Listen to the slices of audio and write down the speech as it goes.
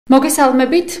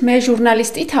მოგესალმებით, მე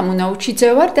ჟურნალისტი თამუნაუჩიძე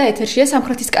ვარ და ეთერშია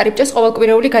სამხრეთის კარიბჭეს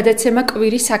ყოველკვირეული გადაცემა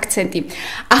კვირის აქცენტი.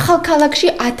 ახალქალაქში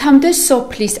ათამდე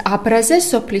სოფლის აბრაზე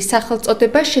სოფლის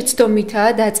სახელწოდება შეცდომითაა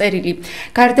დაწერილი.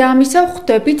 გარდა ამისა,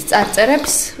 ხვდებით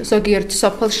წარწერებს ზოგიერთ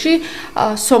სოფელში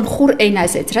სომხურ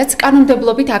ენაზეც, რაც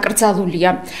კანონმდებლობით აკრძალულია.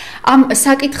 ამ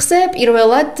საკითხზე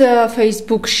პირველად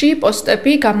Facebook-ში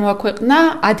პოსტები გამოაქვეყნა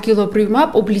ადგილობრივმა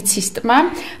პუბლიცისტმა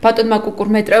ბატონმა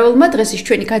კუკურმეტრეველმა, დღეს ის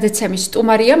ჩვენი გადაცემის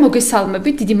სტუმარია.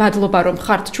 მოგესალმებით, დიდი მადლობა რომ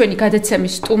ხართ ჩვენი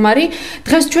გადაცემის სტუმარი.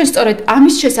 დღეს ჩვენ სწორედ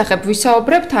ამის შესახებ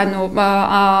ვისაუბრებთ, ანუ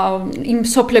იმ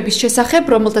სოფლების შესახებ,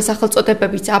 რომელთა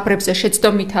სახელწოდებებიც აბრებზე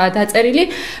შეცდომითაა დაწერილი,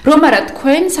 რომ არა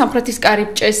თქვენ სამხრეთის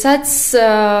კარიბჭესაც,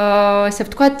 ესე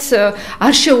ვთქვათ,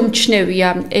 არ შეუმჩნევია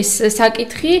ეს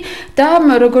საკითხი და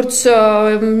როგორც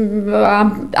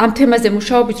ამ თემაზე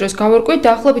მუშაობის დროს გავარკვევით,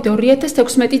 დაახლოებით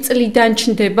 2016 წლიდან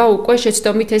ჩნდება უკვე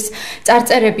შეცდომით ეს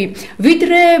წარწერები.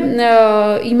 ვიდრე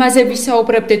იმაზე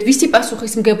ვისაუბრებდეთ, ვისი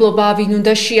პასუხისმგებლობა, ვინ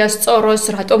უნდა შეასწოროს,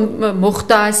 რატომ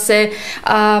მოხდა ასე.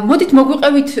 მოდით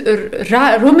მოგვიყევით,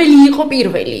 რომელი იყო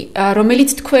პირველი, რომელიც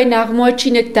თქვენ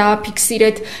აღმოაჩინეთ,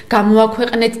 დააფიქსირეთ,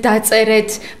 გამოაქვეყნეთ, დაწერეთ,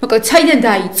 მოკლედ, საიდან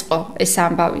დაიწყო ეს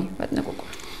ამბავი, ბატონო კუკუ?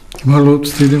 მადლობთ,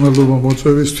 დიდი მადლობა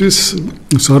მოწვევისთვის.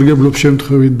 სარგებლობ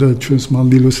შემთხვევით და ჩვენს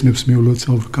მანდილოსნებს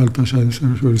მიულოცავ ქართულში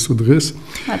დღეს.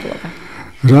 მადლობა.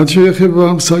 რაც შეეხება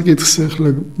ამ საკითხს, ახლა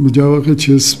ჯავახეთში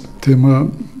ეს თემა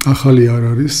ახალი არ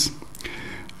არის,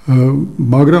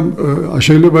 მაგრამ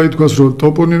შეიძლება ითქვას, რომ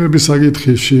ტოპონიმების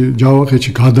საკითხში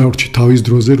ჯავახეთში გადავრჩი თავის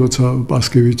დროზე, როცა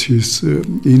პასკევიჩის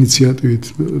ინიციატივით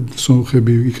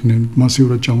სომხები იქნენ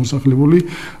მასიურად ჩამოსახლებული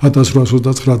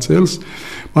 1829 წელს.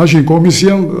 მაშინ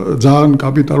კომისიამ ძალიან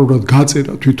კაპიტალურად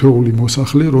გაწერა თითოეული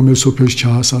მოსახლე, რომელ სოფელში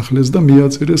ჩაასახლეს და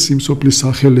მიაწერეს იმ სოფლის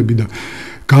სახელები და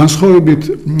განსხვავებით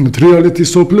თრიალეთის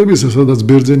სოფლებისა, სადაც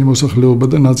ბერძენი მოსახლეობა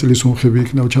და ნაწილი სომხები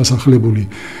იქნა ჩასახლებული,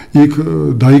 იქ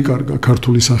დაიკარგა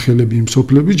ქართული სახელები იმ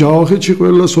სოფლების, ჯავახეთში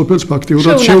ყველა სოფელს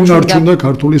ფაქტიურად შეუნარჩუნდა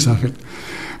ქართული სახელი.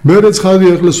 მერე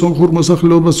ცხადია, ახლა სომხურ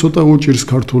მოსახლეობას ცოტა უჭირს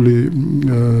ქართული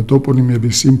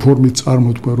ტოპონიმების იმ ფორმით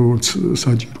წარმოთქვა, როგორც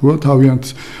საჭიროა, თავიანთ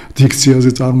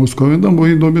დიქციაზე წარმოსქვავენ და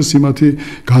მოინდომეს იმათი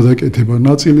გადაკეთება,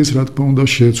 ნაწილის რა თქმა უნდა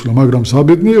შეცვლა, მაგრამ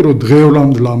საბედნიეროდ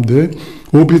დღევანდლამდე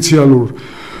ოფიციალურ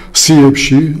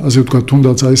სიებში, ასე ვთქვათ,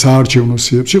 თუნდაც აი საარჩევნო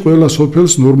სიებში, ყველა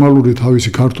სოფელს ნორმალური თავისი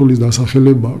ქართული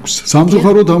დასახელება აქვს.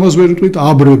 სამწუხაროდ ამას ვერ ვიტყვით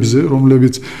აბრებზე,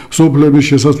 რომლებიც სოფლების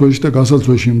შესასვლელში და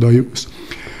გასასვლელში უნდა იყოს.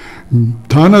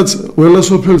 თანაც ყველა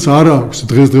სოფელს არ აქვს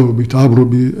დღესდღეობით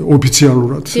აბრები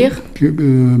ოფიციალურად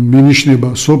მინიშნება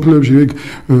სოფლებში, იქ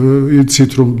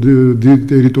იცით რომ დიდი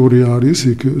ტერიტორია არის,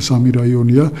 იქ 3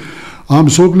 რაიონია. ამ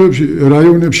სოფლებში,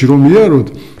 რაიონებში რომ მიაროთ,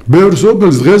 ბევრ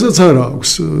სოფელს დღესაც არ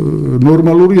აქვს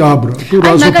ნორმალური აბრა.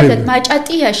 მაგალითად,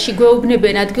 მაჭატიაში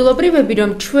გვეუბნებიან ადგილობრივები,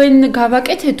 რომ ჩვენ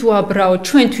გავაკეთეთ უაბრაო,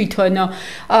 ჩვენ თვითონო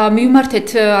მივმართეთ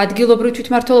ადგილობრივ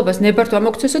თვითმმართველობას, ნებართვა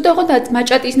მოგცესო და ოღონდ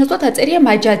მაჭატის ნაცვლად აწერია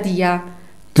მაჯადია.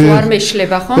 თუ არ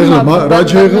მეშლება, ხო? რა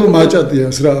შეიძლება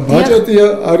მაჭატიას რა? მაჭატია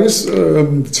არის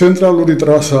ცენტრალური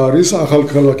ტრასა არის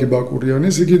ახალქალაქი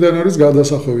ბაკურიანის, იქიდან არის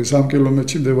გადასახვევი 3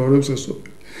 კილომეტრში მდებარეობს ეს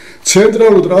სოფელი.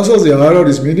 ცენტრალურ ტრასაზე არ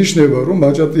არის მინიშნება, რომ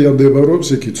მაჭატია მდებარეობს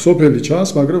იქით, სოფელი ჩანს,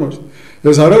 მაგრამ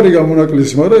ეს არ არის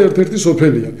გამონაკლისი, მაგრამ ერთ-ერთი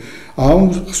სოფელია. ამ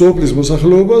სოფლის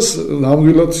მოსახლეობას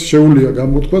ნამდვილად შეუძლია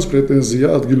გამოთქვას პრეტენზია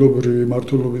ადგილობრივი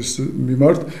მმართველობის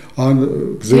მიმართ ან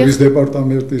გზების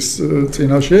დეპარტამენტის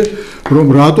წინაშე, რომ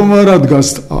რატომ არ ადგას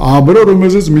აბრა,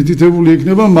 რომელზეც მითითებული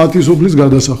იქნება მათი სოფლის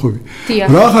გადასახვევი.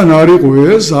 რახან არ იყო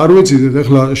ეს, არ ვიცით,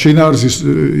 ეხლა შინაარსის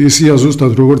ისია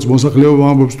ზუსტად როგორც მოსახლეობა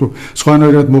ამბობს, რომ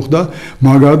სხვანაირად მოხდა,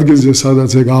 მაგ ადგილზე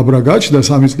სადაც ეგ აბრა გაჩნდა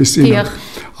 3 წლის წინ.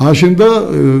 აშენდა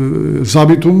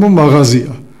საბითუმო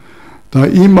მაღაზია. და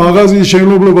იმ მაღაზიის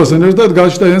შემოვლობასთან ერთად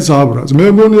გაჩნდა ეს აბრაც. მე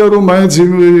მგონია რომ მაინც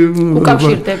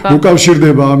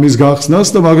უკავშირდება ამის გახსნას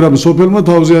და მაგრამ სოფელმა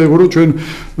თავზე აიღო რომ ჩვენ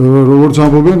როგორც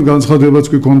ამბობენ განცხადებაც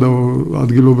კი ქონდა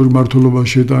ადგილობრივ მმართველობას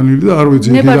შეტანილი და არ ვიცი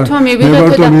ნებართვა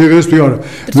მიიღეს თუ არა.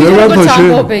 ნებართვა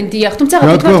ამბობენ დიახ, თუმცა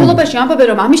მმართველობაში ამბობენ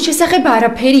რომ ამის შესახებ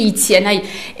არაფერი იციან.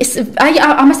 აი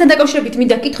ამასთან დაკავშირებით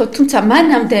მინდა გითხოთ, თუმცა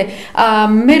მანამდე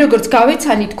მე როგორც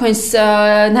გავეცანი თქვენს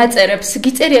ნაწერებს,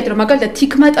 გიწერიათ რომ მაგალითად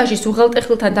თიქმატაჟის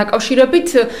უღელტეხილთან დაკავშირებით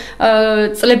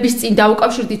წლების წინ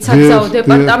დაუკავშირდით საგზაო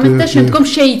დეპარტამენტს და შემდგომ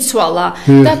შეიცვალა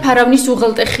და ფარავნის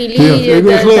უღელტეხილი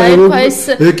დაერქვა ეს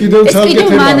კიდევ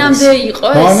მანამდე იყო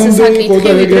ეს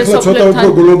საკითხი ვიდრე სოფლებთან.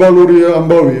 გლობალური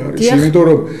ამბავი არის, იმიტომ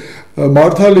რომ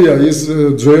მართალია ის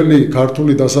ძველი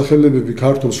ქართული დასახელებები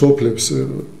ქართულ სოფლებს,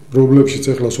 რომლებშიც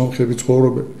ახლა სომხები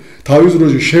ცხოვრობენ, თავის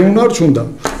დროში შეუნარჩუნდა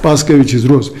პასკევიჩის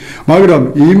დროს, მაგრამ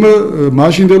იმ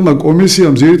მაშინდელმა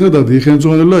კომისიამ ძირითადად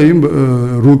იხელწოლა იმ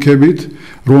რუკებით,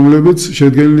 რომლებიც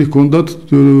შედგენილი ჰქონდათ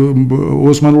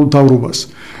ოსმანურ მთავრობას.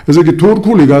 ესე იგი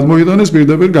თურქული გადმოიტანეს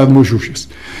პირდაპირ გადმოშუშეს.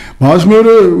 მას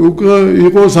მერე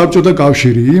იყო საბჭოთა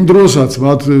კავშირი. იმ დროსაც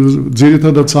მათ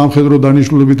ძირითადად სამხედრო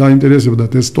დანიშნულებით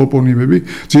აინტერესებდათ ეს ტოპონიმები,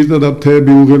 ძირითადად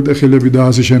მთები, უღელტეხილები და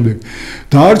ასე შემდეგ.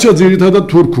 დარჩა ძირითადად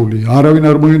თურქული, არავინ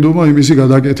არ მოინდომა იმისი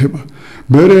გადაკეთება.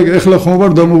 მერე ეხლა ხომ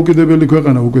ვარ დამოუკიდებელი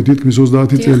ქვეყანა უკვე თითქმის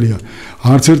 30 წელია.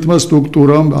 არც ერთმა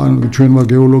სტრუქტურამ, ან ჩვენმა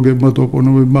გეოლოგებმა,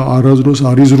 ტოპონიმებმა არასდროს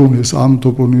არ იზრუნეს ამ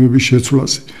ტოპონიმების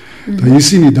შეცვლაზე. და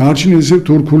ისინი დარჩნენ ისე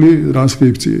თურქული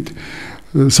ტრანსკრიფციით.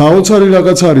 საოცარი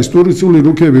რაღაც არის ტურისტული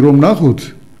რუკები რომ ნახოთ,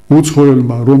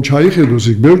 უცხოელმა რომ ჩაიხედოს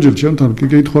იქ ბევრჯერ ჩემთან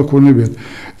კითხვა ქონებიან.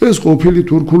 ეს ყოფილი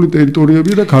თურქული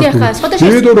ტერიტორიები და ქართული.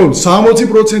 იმიტომ რომ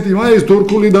 60% ეს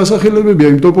თურქული დასახელებებია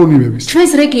იმ ტოპონიმების.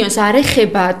 ჩვენს რეგიონს არ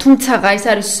ეხება, თუმცა ეს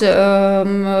არის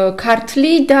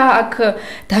ქართლი და აქ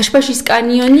დაშბაშის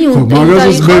კანიონი უნდა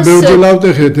იყოს. მაგაზეს ბევრჯერ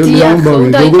ლავტეხეთ ელი ამბავი,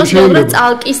 როგორ შეიძლება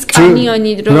წალკის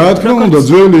კანიონი რა თქმა უნდა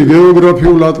ძველი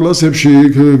გეოგრაფიულ ატლასებში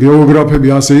გეოგრაფები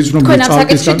ასე იცნობენ წალკის.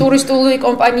 საქართველოში ტურისტული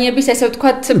კომპანიების ესე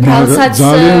ვთქვათ ბრალსაც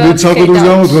ძალიან დიდ საკუთრებას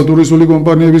გამოთქვა ტურისტული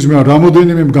კომპანიების მე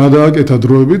რამოდენიმე გადააკეთა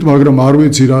დროებით, მაგრამ არ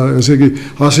ვიცი რა, ესე იგი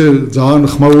ასე ძალიან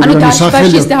ხმაურიანი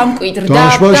სახელია.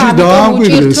 დაშბაში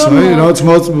დაამკვიდრეს, აი რაც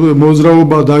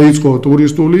მოძრაობა დაიწყო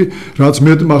ტურისტული, რაც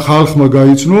მეტმა ხალხმა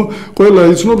გაიცნო, ყველა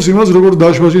იცნობს იმას როგორც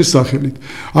დაშბაშის სახელით.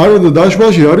 არა და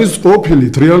დაშბაში არის ყოფილი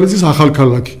თრიალეთის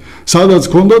ახალქალაქი, სადაც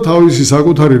ჰქონდა თავისი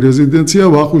საკუთარი რეზიდენცია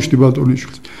ვახუშტი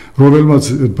ბატონიშვილს. რომელმაც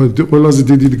ყველაზე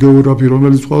დიდი გეოგრაფი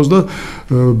რომელიც ყავს და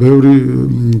ბევრი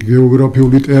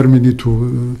გეოგრაფიული ტერმინი თუ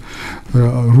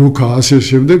რუკა ასე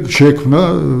შემდეგ შექმნა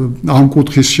ამ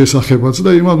კუთხის შესახებაც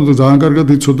და იმან ძალიან კარგად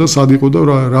იცოდა სად იყო და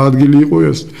რა ადგილი იყო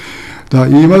ეს და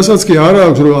იმასაც კი არა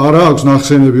აქვს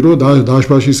ნახსენები რომ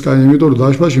დაშბაშის კანი იმიტომ რომ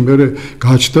დაშბაში მერე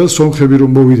გაჩნდა სომხები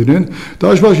რომ მოვიდნენ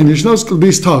დაშბაში ნიშნავს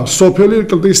კლდის თავს სოფელი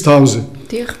კლდის თავზე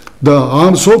და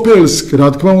ამ სოფელს რა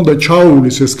თქმა უნდა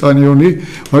ჩაუვლის ეს კანიონი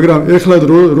მაგრამ ეხლა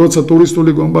როცა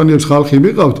ტურისტული კომპანიებს ხალხი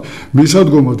მიყავთ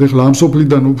მისადგომად ეხლა ამ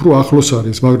სოფლიდან უფრო ახლოს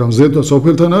არის მაგრამ ზედა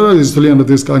სოფელთან არ არის ძალიანად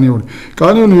ეს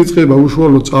კანიონი იწყება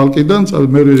უშუალოდ წალკიდან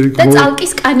მე და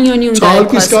წალკის კანიონი უნდა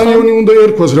წალკის კანიონი უნდა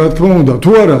ერქვას რა თქმა უნდა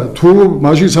თუ არა თუ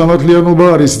მაშინ სამართლიანობა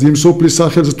არის იმ სოფლის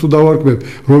სახელს თუ დავარქმევ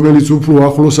რომელიც უფრო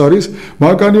ახლოს არის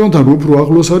მაგ კანიონთან უფრო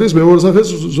ახლოს არის მეორე სახე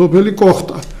სოფელი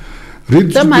კოხტა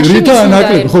რითა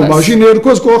ნაკლები ხო მაშინ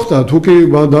ერქვას კოხტა თუ კი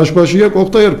დაშბაშია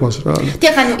კოხტა ერქვას რა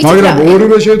მაგრამ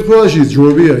ორივე შემთხვევაში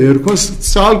ჯობია ერქვას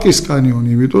წალკის კანიონი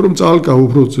იმიტომ რომ წალკა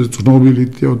უფრო ცნობილი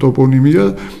ტოპონიმია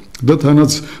და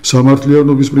თანაც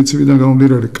სამართლიანობის პრინციპიდან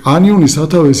გამომდინარე კანიონი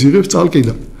სათავეს იღებს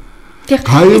წალკიდან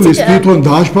გაივლის თვითონ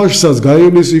დაშბაშსაც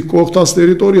გაივლის იქ კოხტას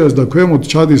ტერიტორიას და ქვემოთ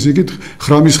ჩადის იქით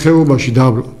ხრამის ხეობაში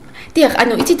დაბლა დიახ,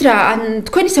 ანუ იცით რა,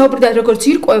 თქვენი საუბრიდან როგორც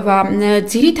ირკვევა,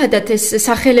 ძირითადად ეს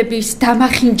სახელების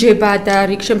დამახინჯება და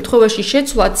რიგ შემთხვევაში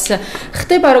შეცვლაც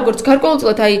ხდება როგორც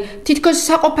გარკვეულწილად, აი, თითქოს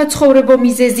საყოფაცხოვრებო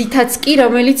მიზეზითაც კი,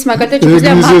 რომელიც მაგალითად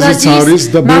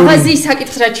შეგვიძლია მაღაზიის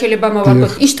საკითხს რაც შეიძლება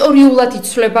მოვარგოთ, ისტორიულად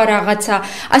იცვლება რაღაცა.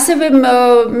 ასევე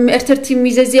ერთ-ერთი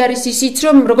მიზეზი არის ისიც,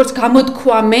 რომ როგორც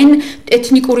გამოთქვამენ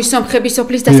ეთნიკური სომხების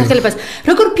სოფლის დასახელებას.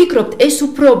 როგორ ფიქრობთ, ეს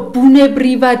უფრო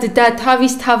ბუნებრივად და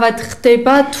თავისთავად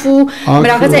ხდება თუ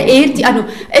რაღაცა ერთი ანუ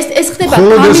ეს ხდება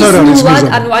გამიზნულად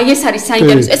ანუ აი ეს არის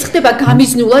საინტერესო ეს ხდება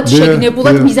გამიზნულად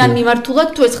შეგნებულად მიზანმიმართულად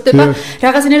თუ ეს ხდება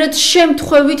რაღაცნაირად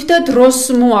შემთხვევით და დროს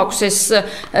მოაქვს ეს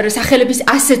სახელების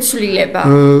ასეცვლილება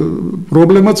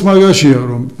პრობლემაც მაგაშია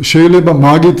რომ შეიძლება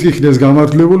მაგით იქნეს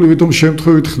გამართლებული ვითომ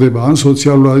შემთხვევით ხდება ან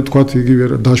სოციალურად თქვა იგივე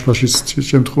დაშბაშის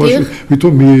შემთხვევაში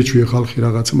ვითომ მიეჩვია ხალხი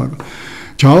რაღაცა მაგრამ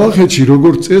ჯავახეთში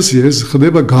როგორც წესი ეს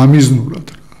ხდება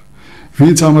გამიზნულად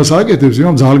ვინც ამას აკეთებს,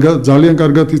 იმამ ძალიან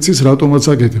კარგად იცის, რატომაც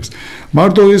აკეთებს.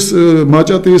 მარტო ის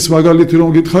მაჭატის მაგალითი რომ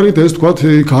გითხარით, ეს თქვათ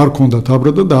იქ არ ქონდათ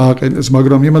აბრდა და ააყენეს,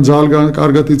 მაგრამ იმან ძალიან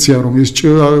კარგად იციან რომ ის ჭ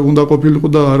უნდა ყოფილიყო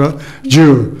და არა ჯ.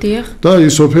 და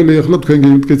ის სოფელი ახლა თქვენ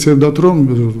გიმტკიცებდათ რომ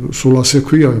სულ ასე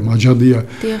ქვია, მაჯადია.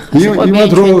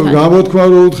 იმათ რომ გამოთქვა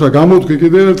რომ უთხრა, გამოთქვი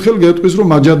კიდევ ერთხელ გეტყვის რომ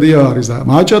მაჯადია არის და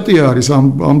მაჭატია არის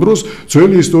ამ დროს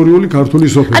ძველი ისტორიული ქართული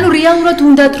სოფელი. ანუ რეალურად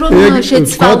უნდათ რომ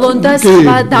შეცვალონ და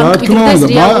სხვა დამკვიდრდეს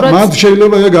მათ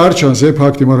შეიძლება ეგ არ ჩანს ეს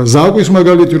ფაქტი, მაგრამ ზაგვის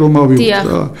მაგალითი რომ ავიღოთ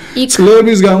რა.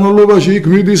 წლების განმავლობაში იქ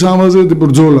მიდის ამაზე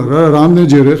ბრძოლა რა,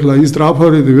 რამდენჯერ ეხლა ის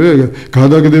ტრაფარები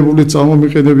გადაგდებული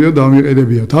წამომიყენებია და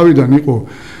ამიყენებია. თავიდან იყო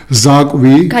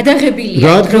ზაკვი გადაღებილია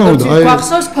რა თქმა უნდა აი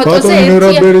ბატონი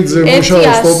მერაბერიძე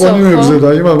მუშაობს ტოპონიმებზე და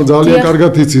იმამ ძალიან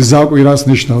კარგად იცის ზაკვი რას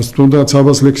ნიშნავს თუნდაც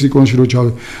საბას ლექსიკონში რო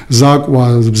ჩავე ზაკვა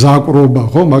ზაკრობა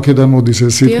ხო მაქედან მოდის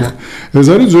ეს სიტყვა ეს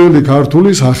არის ძველი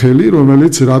ქართული სახელი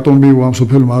რომელიც რატომ მივა ამ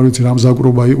სოფელმა არ ვიცი რამ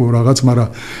ზაკრობა იყო რაღაც მაგრამ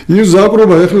ის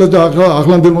ზაკრობა ეხლა და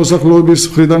ახლანდელ მოსახლეობის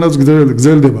მხრიდანაც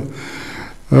გრძელდება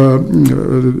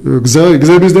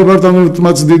გზების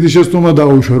დეპარტამენტმაც დიდი შეცდომა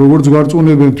დაუშვა, როგორც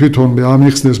გვარწმუნებენ თვითონვე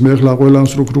ამიხსნეს, მე ახლა ყველა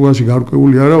სტრუქტურაში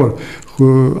გარკვეული არა ვარ,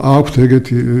 აქვთ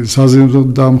ეგეთი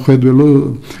საზემდამხედველო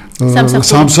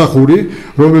სამსახური,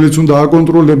 რომელიც უნდა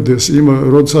აკონტროლებდეს იმ,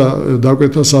 როცა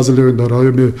დაკვეთა საძლევენ და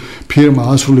რაიმე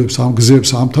ფირმა ასრულებს ამ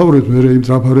გზებს ამთავრებს, მე იმ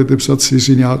ტრაფარეტებსაც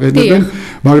ისინი აყენებენ,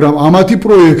 მაგრამ ამათი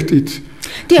პროექტით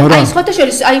აი სხვათა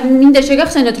შორის აი მინდა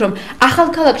შეგახსენოთ რომ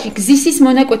ახალქალაქში გზის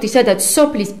მონაკვეთი სადაც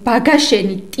სოფლის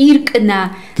ბაგაშენი ტირკნა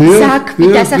საქმე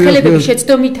დასახელებები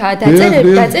შეცდომითაა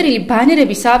დაწერილი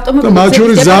ბანერები საავტომობილო მათ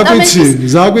შორის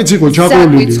ზაგვიცი იყო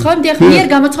ჩაყოლილი ხო მიერ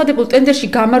გამოცხადებულ ტენდერში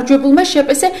გამარჯვებულმა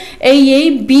შეპესე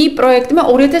AAB პროექტმა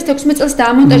 2016 წელს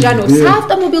დაამონტაჟა ანუ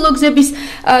საავტომობილო გზების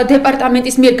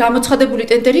დეპარტამენტის მიერ გამოცხადებული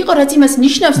ტენდერი იყო რაც იმას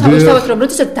ნიშნავს თავისთავად რომ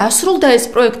როდესაც დასრულდა ეს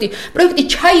პროექტი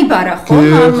ჩაიბარა ხო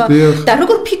და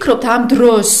როგორ ფიქრობთ ამ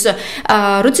დროს,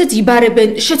 როდესაც იბარებენ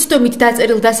შეცდომით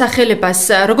დაწერილ დასახელებას,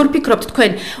 როგორ ფიქრობთ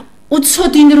თქვენ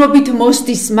უცოდინრობით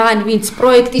მოსდის მან, ვინც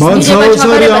პროექტის მიღება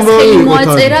ჩაბარებას ხელი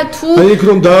მოაწერა თუ აი იქ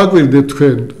რომ დააკვირდეთ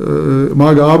თქვენ,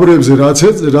 მაგ აბრებზე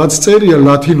რაც წერია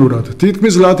ლათინურად,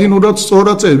 თითქმის ლათინურად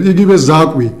სწორად წერია, იგივე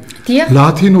ზაკვი.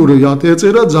 ლათინური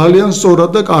ეწერა ძალიან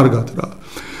სწორად და კარგად რა.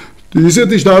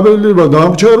 ისეთი შტაბილობა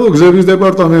დამრჩა რომ გზების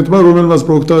დეპარტამენტმა რომელმაც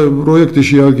პროექტი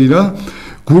შეადგინა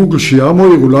Google-ში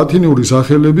ამოიღო ლათინური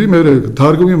სახელები, მე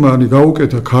თარგმანი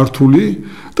გაუკეთა ქართული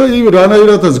და იმ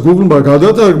რანაირადაც Google-მა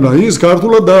გადათარგმნა, ის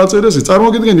ქართულად დააწერეს,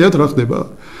 წარმოგიდგენიათ რა ხდება.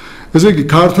 ესე იგი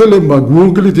ქართველებმა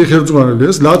Google-ით იხერწმანილი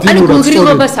ეს ლათინურად სწორედ. ანუ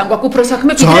გულგრილობასთან გვაქვს უფრო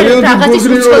საქმე ვიდრე რაღაცის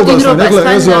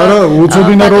უცოდინრობასთან. ეს არა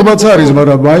უცოდინრობაც არის,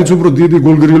 მაგრამ მაინც უფრო დიდი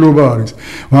გულგრილობა არის.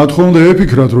 მათ ხომ უნდა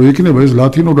ეფიქრათ რომ იქნება ეს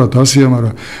ლათინურად ასია,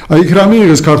 მაგრამ აი იქ რა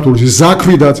მიიღეს ქართულში,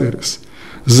 ზაქვი დაწერეს.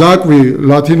 ზაკვი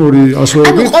ლათინური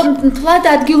ასოებით. ანუ მთლად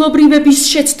ადგილობრივების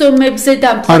შეცდომებზე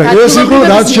და მთლად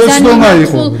რაც შეცდომა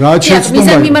იყო, რაც შეცდომა.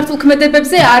 მიზან მიმართულ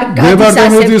ქმედებებზე არ გადის ასე.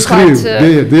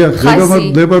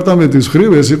 დეპარტამენტის ხრივ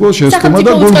ეს იყო შეცდომა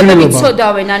და გულგრილობა.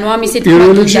 ცოდავენ, ანუ ამისით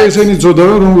პირველში ესენი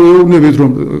ცოდავენ, რომ ეუბნებით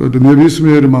რომ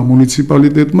ნებისმიერმა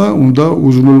მუნიციპალიტეტმა უნდა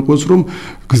უზრუნველყოს რომ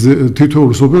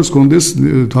თითოეულ სოფელს კონდეს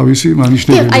თავისი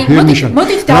მანიშნებელი.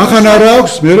 ახან არ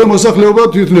აქვს, მე მოსახლეობა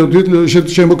თვითონ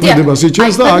შემოქმედებას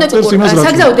იჩენს და აქცევს იმას რაც.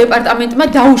 საგზაო დეპარტამენტმა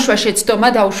დაუშვა შეცდომა,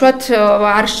 დაუშვათ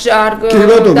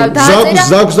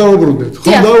ზაქვს დაუბრუნდეთ.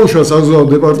 ხომ დაუშვა საგზაო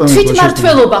დეპარტამენტმა.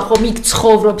 თვითმმართველობა ხომ იქ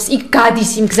ცხოვრობს, იქ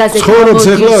გადის იმ გზაზე. ცხოვრობს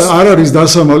ახლა არ არის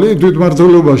დასამალი,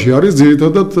 თვითმმართველობაში არის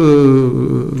ძირითადად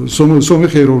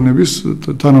სომეხი ეროვნების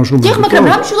თანამშრომლები. დიახ, მაგრამ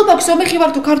რა მნიშვნელობა აქვს სომეხი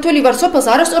ვარ თუ ქართველი ვარ, სოფელს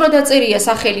არასწორად აწერია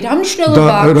სახელი, რა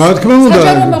მნიშვნელობა აქვს? რა თქმა უნდა.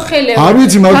 არ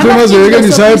ვიცი მაგ თემაზე ეგენი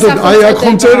საერთოდ აი აქ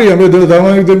ხომ წერია მე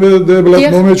დამაიგდებლად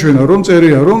მომეჩვენა რომ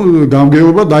წერია რომ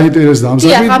გამგეობა დაინტერესდა ამ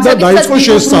საკითხით და დაიწყო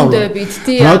შესწავლა.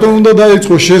 რატომ უნდა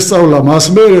დაიწყო შესწავლა მას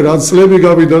მე რაც წლები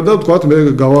გავიდა და თქვათ მე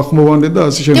გავახმოვანე და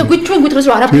ასე შემდეგ. ჩვენ გვითხეს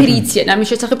რომ არაფერი იციან ამის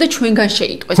შესახებ და ჩვენგან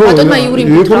შეიტყვეს. ბატონმა იურიმ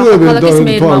უთხრა ახალქალაქის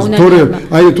მერმა უნდა.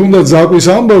 აი თუნდაც ზაკვის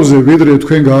ამბავზე ვიდრე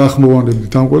თქვენ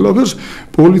გაახმოვანებდით ამ ყველაფერს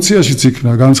პოლიციაშიც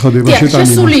იქნა განცხადება შეტანილი.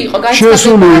 შესული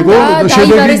იყო და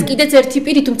შედეგი კიდეც ერთი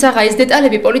პირი, თუმცა ეს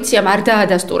დეტალები პოლიციამ არ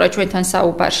დაადასტურა ჩვენთან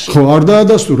საუბარში. ხო, არ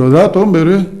დაადასტურა, რატომ მე?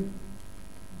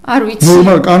 არ ვიცი.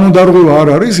 ნორმალ კანონდარღვევა არ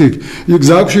არის იქ. იქ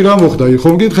ზაგვში რა მოხდა?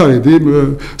 ხომ გითხარით, იმ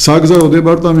საგზაო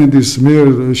დეპარტამენტის მიერ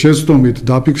შეცდომით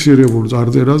დაფიქსირებულ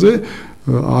წარწერაზე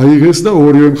აიღეს და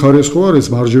ორივე მხარეს ხო არის,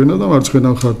 მარჯვენა და მარცხენა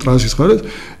მხარე ტრასის მხარეს,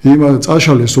 იმ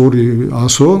წაშალეს ორი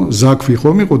ასო, ზაქვი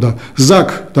ხომ იყო და ზაქ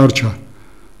დარჩა.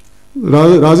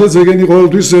 რაზეც ეგენი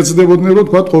ყოველთვის ეცდებოდნენ რომ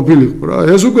თქვა ყოფილიყო რა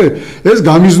ეს უკვე ეს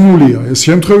გამიზნულია ეს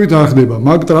შემთხვევით არ ხდება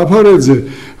მაგ ტრაფარედზე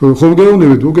ხომ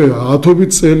გეუბნებით უკვე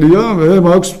ათობით წელია მე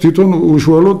მაქვს თვითონ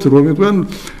უშუალოდ რომ თქვენ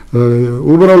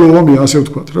უბრალო ომი ასე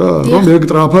ვთქვათ რა რომ ეგ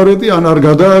ტრაფარეტი ან არ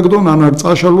გადააგდონ ან არ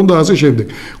წაშალონ და ასე შემდეგ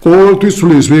ყოველთვის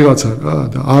ცვლის ვიღაცა რა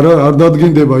და არ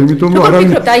დადგინდება იმიტომ რომ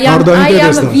არავინ არ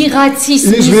დაინტერესდა ვიღაცის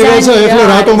ის ვიღაცა ეხლა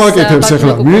რატომ აკეთებს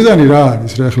ეხლა მიზანი რა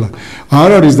არის რა ეხლა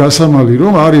არ არის დასამალი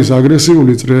რომ არის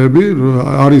აგრესიული წრეები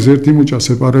არის ერთი მუჭა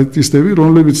სეპარატისტები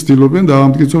რომლებიც ცდილობენ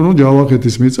დაამტკიცონ რომ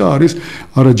ჯავახეთის მიწა არის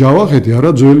არა ჯავახეთი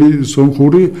არა ძველი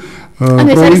სომხური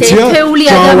პროვინცია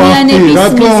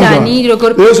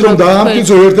ეს რომ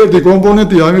დაამტკიცო ერთ-ერთი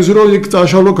კომპონენტი ამის რომ იქ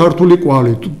წაშალო ქართული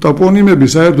კვალი ტოპონიმები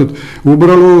საერთოდ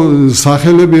უბრალო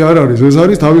სახელები არ არის ეს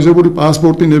არის თავისებური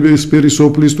პასპორტი ნებისმიერი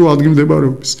სოფლის თუ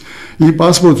ადგილმდებარეობის იმ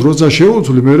პასპორტს როცა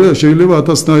შეუცვლი მე შეიძლება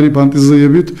 1000-ნაირი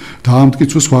ფანტაზიებით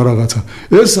დაამტკიცო სხვა რაღაცა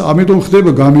ეს ამიტომ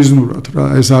ხდება გამიზნურად რა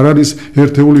ეს არ არის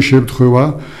ერთეული შემთხვევა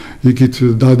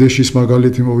იქით დადეშის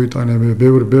მაგალითი მოვიტანე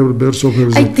ბევრ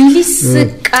სოფელზე. აი დილის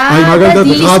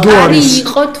კარი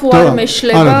იყო თუ არ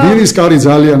მეშლება? არა, დილის კარი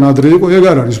ძალიან ადრე იყო, ეგ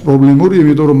არ არის პრობლემური,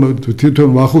 იმიტომ რომ თვითონ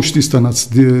ვახუშტისთანაც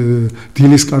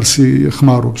დილის კარსი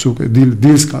ხმარობს უკვე,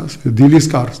 დილის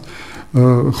კარს.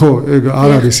 ხო, ეგ არ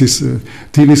არის ის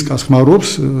დილის კარს ხმარობს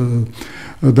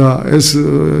და ეს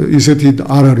ისეთი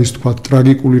არ არის თქვა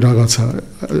ტრაგიკული რაღაცა.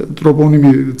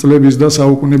 ტროპონიმი წლების და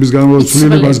საუკუნეების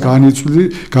განმავლობის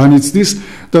განიცდის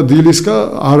და დილისკა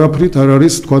არაფრით არ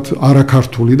არის თქვა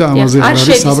არაქართული და ამაზე არ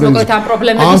არის საბრენზი.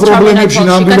 ამ პრობლემებში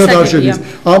ნამდვილად არ შედის.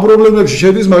 ამ პრობლემებში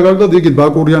შედის მაგალითად იგი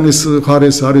ბაკურიანის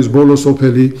ხარეს არის ბოლო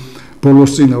სოფელი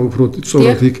ბოლოს წინა უფრო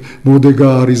სწორად იქ მოდეგა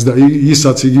არის და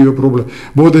ისაც იგივე პრობლემა.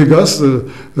 მოდეგას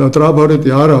ტრაბარეტი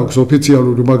არ აქვს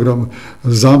ოფიციალური, მაგრამ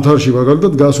ზამთარში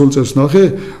მაგალითად გასულ წელს ნახე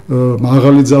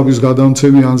მაღალი ძაბვის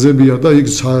გადამცემი ანზებია და იქ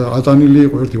ატანილი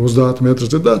იყო ერთი 30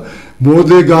 მეტრზე და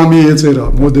მოდეგა მიეწერა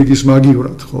მოდეგის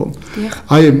მაგივრად, ხო?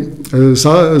 აი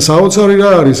საოცარი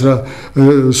რა არის რა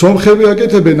სომხები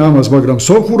აკეთებენ ამას, მაგრამ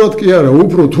სომხურად კი არა,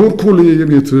 უფრო თურქული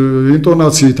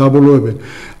ინტონაციით აბოლოებენ.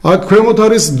 აქ ქვემოთ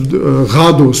არის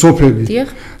ღადო სოფელი.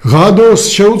 ღადოს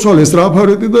შეუცვალეს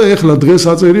ტრაფარეტი და ეხლა დღეს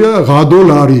აწერია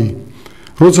ღადოლარი.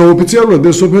 როცა ოფიციალურად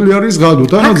ეს სოფელი არის ღადო,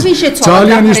 თანაც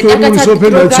ძალიან ისტორიული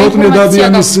სოფელია, ცოტნე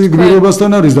დადიანის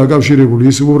გვირაბასთან არის დაკავშირებული,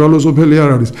 ის უბრალო სოფელი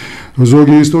არ არის.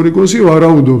 ზოგი ისტორიკოსი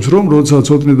ვარაუდობს, რომ როცა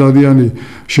ცოტნე დადიანი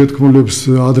შეთქმულებს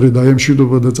ადრე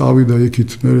დაემშვიდობა და წავიდა იქით,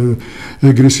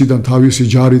 ეგრისიდან თავისი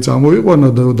ჯარი წამოიყვანა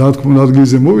და დათქმულ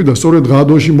ადგილზე მოვიდა, სწორედ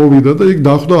ღადოში მოვიდა და იქ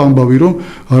დახვდა ამბავი, რომ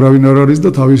არავინ არ არის და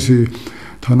თავისი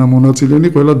თანამონაწილენი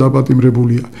ყველა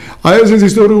დაპატიმრებულია. აი ეს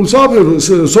ისტორიულ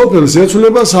სოფელს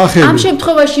ეცვლება სახელები. ამ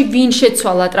შემთხვევაში ვინ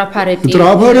შეცვალა ტრაფარეტი?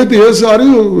 ტრაფარეტი ეს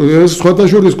არის, ეს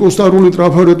სხვადასხვა კუსტარული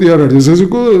ტრაფარეტი არ არის, ეს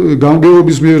იყო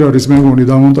გამგეობის მიერ არის მე მგონი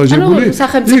დამონტაჟებული.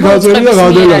 იქ აწერია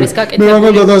გადელარი. მე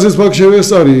მაგალითად ასეთ ფაქტს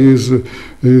შევესწარი, ის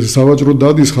სავაჭრო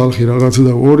დადის ხალხი რაღაცა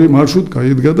და ორი მარშრუტკა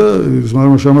იდგა და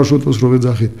სამარშრუტოს რო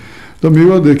ეძახით. და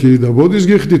მივადექი და ბოდის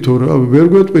გიხდითო რა, ვერ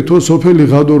გვეტყვითო სოფელი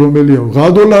ღადო რომელია.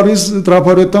 ღადოლარის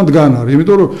ტრაფარეტთან დგან არის,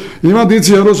 იმიტომ რომ იმად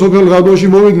იციან რომ სოფელ ღადოში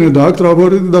მოვიდნენ და აქ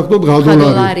ტრაფარეტი დახვდათ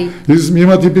ღადოლარი. ის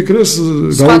იმათ იფიქრეს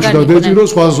გაუჩნდა დეჭი რომ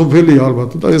სხვა სოფელია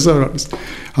ალბათ და ეს არ არის.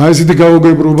 აი ესეთი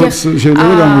გაუგებრობაც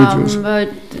შეიძლება გამოიწვიოს.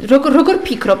 როგორ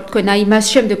ფიქრობთ თქვენ აი მას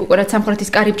შემდეგ უკვე რაც სამხრეთის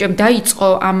კარიბჭემ დაიწყო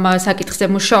ამ საკითხზე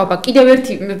მუშაობა, კიდევ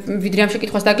ერთი ვიდრე ამ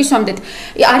შეკითხვას დაგისვამდეთ,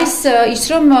 არის ის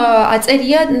რომ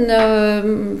აწერია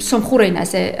სომხურ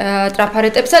ენაზე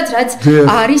ტრაფარეტებსაც, რაც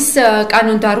არის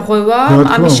კანონდარღვევა,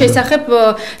 ამის შესახებ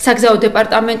საგზაო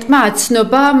დეპარტამენტმა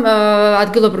აცნობა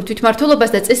ადგილობრივ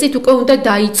თვითმმართველობას და წესით უკვე უნდა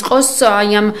დაიწყოს აი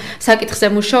ამ საკითხზე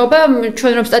მუშაობა.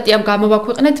 ჩვენ რომ სტატიამ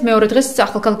გამოვაქვეყნეთ, მეორე დღეს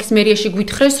ახალქალაქის მერიაში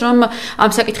გვითხრეს, რომ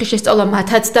ამ საკითხის შესწავლა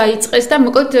მათაც დაიწყეს და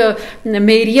მოკლედ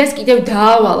მერიას კიდევ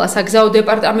დაავალა საგზაო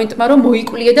დეპარტამენტმა, რომ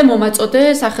მოიკვლიე და მომაწოდე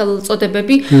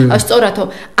სახელწოდებები სწორათო.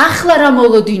 ახლა რა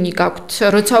მოლოდინი გაქვთ,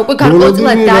 როცა უკვე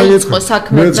გარკვეულწილად დაიწყო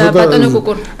საქმე ბატონო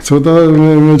კუკურ? ცოტა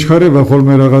მეჩქარება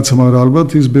ხოლმე რაღაცა, მაგრამ ალბათ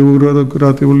ის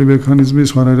ბიუროკრატიული მექანიზმი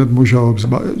სხვანაირად მუშაობს.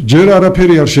 ჯერ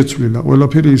არაფერი არ შეცვლილა,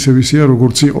 ყველაფერი ისევ ისეა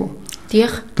როგორც იყო.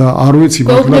 და არ ვიცი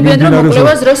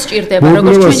მოკვლევას დროს სჭირდება,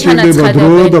 როგორც ჩვენთან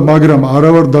აცხადებენ. მაგრამ არა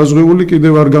ვარ დაზღვეული,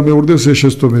 კიდევ არ გამეორდეს ეს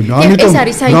შეცდომები. ამიტომ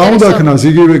რა უნდა ქნას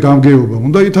იგივე გამგეობა.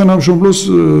 უნდა ითანამშრომლოს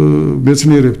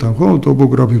მეცნიერებთან, ხო,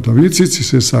 ტოპოგრაფებთან, ვიცით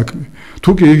ეს საქმე.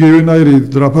 თუ კი იგივენაირი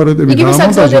ტრაფარეტები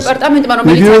გამონტაჟეს. დეპარტამენტმა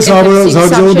რომელიც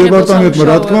საგზაო დეპარტამენტმა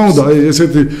რა თქმა უნდა, აი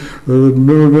ესეთი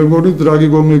მე მგონი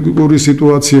ტრაგიკომიკური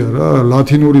სიტუაცია რა,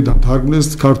 ლათინურიდან თარგმნეს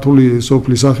ქართული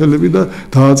სოფლის სახელები და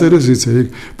დააწერეს იცი იქ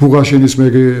ბუღაშენის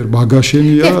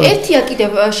მაგაშენია. ერთია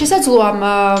კიდევ შესაძლოა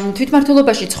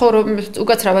თვითმმართველობაში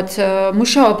უკაცრავად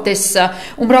მუშაობდეს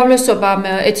უმრავლესობა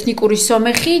ეთნიკური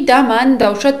სომეხი და მან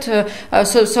დაუშვათ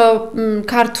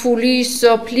ქართული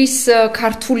სოფლის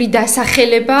ქართული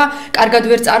დასახელება კარგად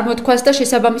ვერ წარმოთქვას და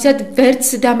შესაბამისად ვერც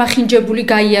დამახინჯებული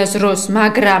გაიაზროს,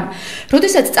 მაგრამ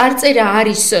როდესაც წარწერა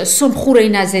არის სომხურ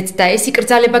ენაზეც და ეს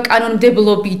იკრძალება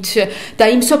კანონმდებლობით და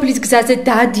იმ სოფლის გზაზე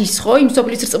დადის, ხო, იმ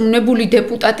სოფლის რწმუნებული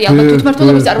დეპუტატი, ალბათ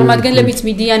თვითმმართველობის წარმომადგენლებიც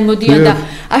მიდიან, მოდიან და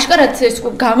აშკარად ეს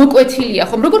გამოკვეთილია,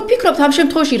 ხომ? როგორ ფიქრობთ ამ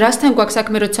შემთხვევაში რასთან გვაქვს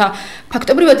საქმე, როცა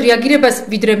ფაქტობრივად რეაგირებას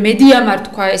ვიდრე მედიამ არ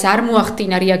თქვა, ეს არ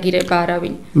მოახდინა რეაგირება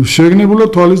არავინ? შეგნებულად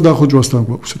თვალის დახოჭვასთან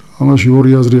გვაქვს რა. ამაში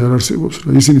ორი აზრი არ არსებობს რა.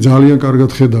 ისინი ძალიან კარგად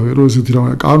ხედავენ, რომ ესეთი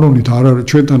რამე კანონით არ არის,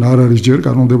 ჩვენთან არ არის ჯერ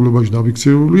კანონმდებლობაში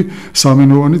დაფიქსირებული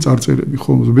სამენოვანი წარწერები,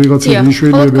 ხო? ვიღაცა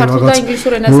იშვენიებენ რაღაც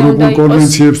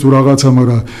კონვენციებს თუ რაღაცა,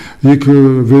 მაგრამ იქ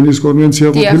ვენის კონვენცია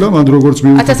ყოფილა, მან როგორც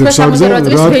მიუხედავს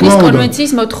ვენის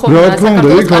კონვენციის მოთხოვნა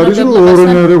იქ არის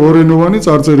ორენოვანი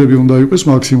წარწერები უნდა იყოს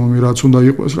მაქსიმუმი, რაც უნდა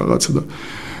იყოს რაღაცა და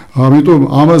ამიტომ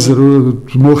ამაზე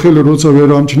მოხელე როცა ვერ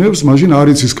ამჩნევს, მაშინ არ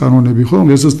იცის კანონები, ხო?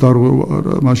 ესაც დარღვევა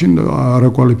არა, მაშინ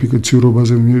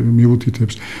არაკვალიფიციურობაზე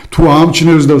მიუთითებს. თუ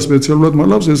ამჩნევს და სპეციალურად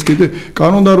მალავს, ეს კიდე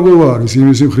კანონდარღვევა არის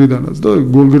იმისი მხრიდანაც და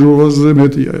გულგრილობაზე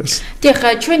მეტია ეს.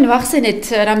 დიახ, ჩვენ ვახსენეთ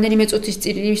რამდენიმე წუთის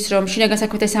წინ ის, რომ შინაგან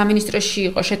საქმეთა სამინისტროში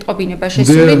იყო შეტყობინება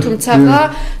შესული,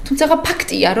 თუმცა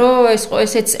ფაქტია, რომ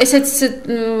ესეც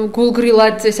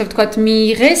გულგრილად, ესე ვთქვათ,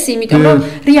 მიიღეს, იმიტომ რომ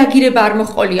რეაგირება არ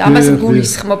მოჰყოლია, ამას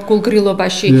გულისხმობ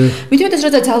გულგრილობაში. მithumetes,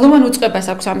 როცა ძალოვან უწყებას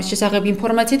აქვს ამის შესახებ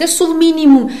ინფორმაცია და სულ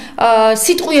მინიმუმ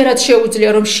სიტყვიერად შეუძლია,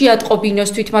 რომ შეატყობინოს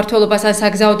თვითმმართველობას ან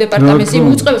საგზაო დეპარტამენტს იმ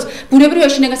უწყებას, ბუნებრივია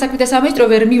შინაგან საქმეთა სამინისტრო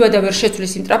ვერ მივა და ვერ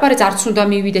შეცვლის იმ ტრაპარეთს, არც უნდა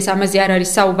მივიდეს, ამაზე არ არის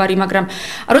საუბარი, მაგრამ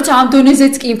როცა ამ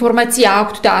დონეზეც კი ინფორმაცია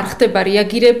აქვს და არ ხდება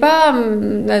რეაგირება,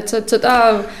 ცოტა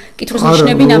კითხვის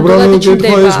ნიშნები ნამდვილად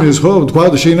იჭრდება. ისმის, ხო, თქვა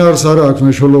შინაარს არა აქვს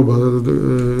მეშველობა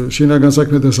შინაგან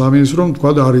საქმეთა სამინისტრომ, თქვა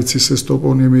არ იცის ეს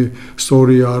ტოპონიმი,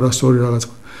 სწორია, არასწორი რაღაც.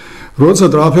 როცა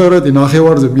ტრაფერეტი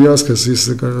ნახევარზე მიასხეს ის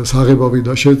საღებავი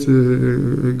და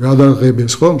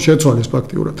გადაღებეს, ხო, შეცვალეს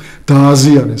ფაქტიურად და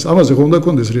აზიანეს. ამაზე ხომ უნდა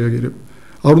კონდეს რეაგირება.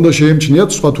 არ უნდა შეემჩნიათ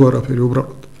სხვა თუ არაფერი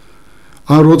უბრალოდ.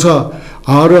 ან როცა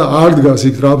არ დგას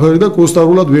იქ ტრაფერი და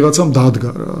კუსტარულად ვიღაცამ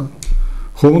დადგა რა.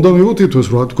 ხომ უნდა მიუთითოს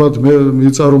რა, თქვა მე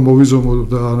მიწარო მოვიზომო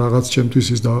და რაღაც ჩემთვის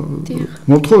ის და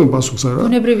მომთხოვენ პასუხს არა?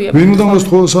 ვინ უნდა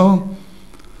მოსთხოვოს ამ?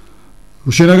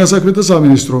 შინაგან საქმეთა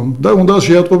სამინისტრომ და უნდა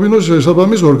შეატყობინოს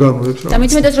შესაბამის ორგანოებს რა. და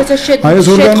მithumetes, როცა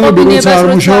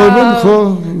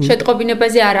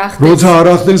შეტყობინებაზე არ ახდენს. როცა არ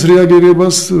ახდენს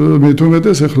რეაგირებას,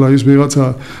 მithumetes, ეხლა ის ვიღაცა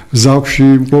ზავში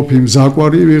მყოფი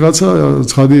მზაკვარი, ვიღაცა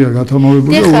ცხადია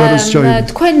გათამავებული და უარეს ჩაიგდო.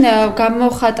 თქვენ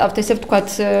გამოხატავთ, ესე ვთქვათ,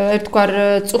 ერთგვარ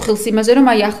წუხილს იმაზე, რომ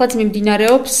აი ახლაც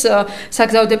მიმდინარეობს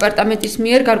საგზაო დეპარტამენტის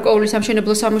მიერ გარკვეული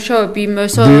სამშენებლო სამუშაოები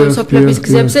სოფლების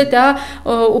გზებზე და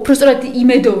უпростоრად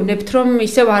იმედოვნებთ, რომ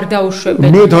ისევ არ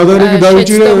დაუშვებენ. მე დადარიგი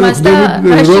დავიჭირე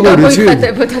როგორ იცი?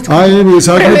 აი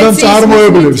საქმეთან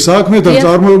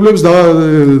წარმოებლებს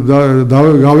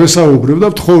გავესაუბრებ და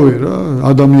ვთხოვე რა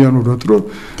ადამიანურად, რომ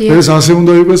ეს ასე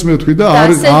უნდა იყოს მე თქვი და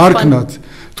არ ქნათ.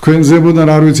 თქვენ ზემოდან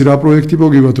არ ვიცი რა პროექტი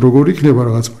მოგივათ, როგორ იქნება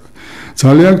რაღაც.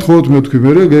 ძალიან გთხოვთ მე თქვი,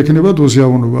 მე გექნებათ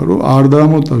უსიამოვნობა, რომ არ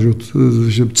დაამონტაჟოთ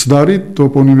ცდარი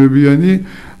ტოპონიმებიანი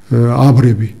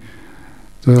აბრები.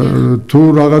 თუ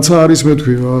რაღაცა არის მე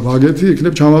თქვი, მაგეთი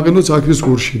იქნებ ჩამაყენოთ საქმის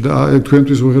კურსში და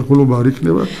თქვენთვის უხერხულობა არ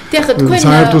იქნება.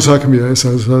 საერთო საქმეა ეს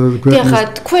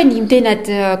თქვენ იმდენად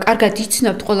კარგად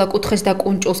იცნობთ ყველა კუთხეს და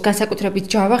კუნჭულს, განსაკუთრებით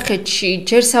ჯავახეთში,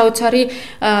 ჯერ საოცარი,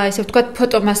 ესე ვთქვათ,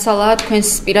 ფოტომასალაა თქვენს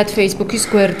პირად Facebook-ის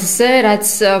გვერდზე, რაც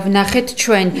ვნახეთ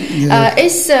ჩვენ.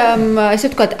 ეს, ესე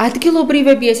ვთქვათ,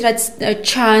 ადგილობრივები, ეს რაც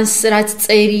ჩანს, რაც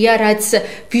წერია, რაც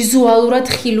ვიზუალურად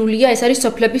ხილულია, ეს არის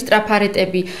სოფლების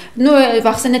ტრაფარეტები. ნუ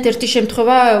ვახსენეთ ერთი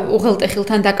შემთხვევა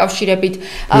უღელტეხილთან დაკავშირებით.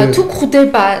 თუ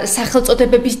გვხვდება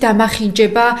სახელწოდებების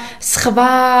დამახინჯება,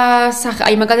 სხვა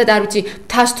აი მაგალითად არ ვიცი,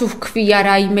 თას თუ ჰქვია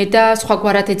რაიმე და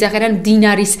სხვაგვარად ეძახიან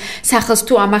მდინარის სახელს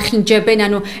თუ ამახინჯებენ,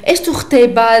 ანუ ეს თუ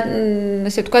ხდება,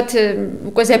 ესე ვთქვათ,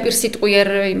 უკვე ზეპირსიტყვიერ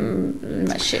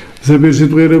იმაში.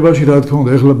 ზეპირსიტყვიერებაში რა თქმა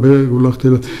უნდა, ეხლა მე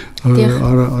გულახდელად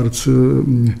არც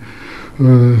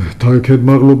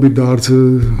თავკეთმაღლობით და არც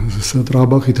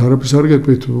სატრაბახით არაფერს არ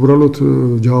გეკვით, უბრალოდ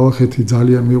ჯავახეთი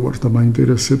ძალიან მიყვარს და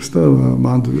მაინტერესებს და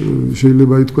მან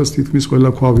შეიძლება ითქვას თითქმის ყველა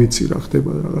ქვა ვიცი რა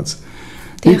ხდება რაღაც.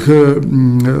 იქ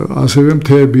ასევე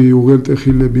მთები,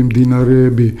 უღელტეხილები,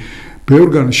 მდინარეები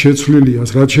ბევრგან შეცვლილია,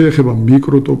 რაც შეეხება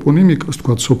მიკროტოპონიმიკას,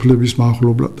 თქვა სოფლების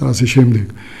მახლობლად და ასე შემდეგ.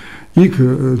 იქ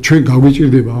ჩვენ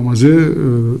გავიჭირდება ამაზე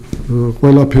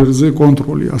ყველაფერზე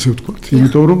კონტროლი, ასე ვთქვათ.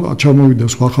 იმიტომ რომ ჩამოვიდა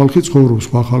სხვა ხალხი, ცხოვრობს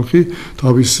სხვა ხალხი,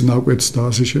 თავის ნაკვეთს და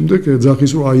ასე შემდეგ,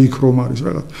 ეძახის რომ აი იქ რომ არის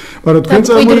რაღაც. მაგრამ თქვენ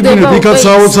წარმოიდგინეთ, იქაც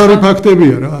საოცარი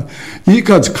ფაქტებია რა.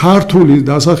 იქაც ქართული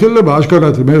დასახელება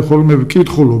აშკარად მე ხოლმე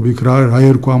ვკითხულობ იქ რა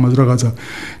ერქვა ამას რაღაცა.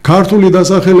 ქართული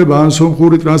დასახელება ან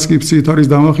სომხური ტრანსკრიფციით არის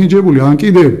დამახინჯებული, ან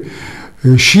კიდევ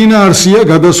შინაარსია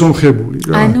გადასომხებული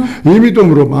რა. იმიტომ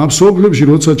რომ ამ სოფლებში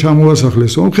როცა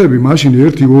ჩამოასახლეს სომხები, მაშინ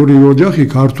 1-2 ოჯახი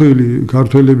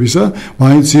ქართველებისა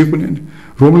მაინც იყვნენ,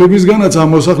 რომლებისგანაც ამ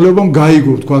მოსახლეობამ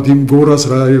გაიგო, თქვათ იმ გორას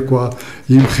რა ერქვა,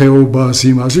 იმ ხეობას,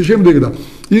 იმ ასე შემდეგ და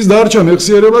ის დარჩა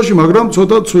მეხსიერებაში, მაგრამ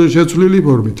ცოტა შეცვლილი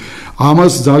ფორმით.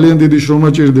 ამას ძალიან დიდი შრომა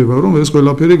ჭირდება, რომ ეს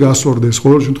ყველაფერი გასწორდეს,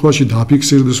 ყოველ შემთხვევაში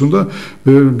დაფიქსირდეს, უნდა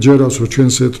ჯერაც რომ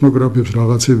ჩვენს ეთნოგრაფებს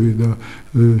რაღაცები და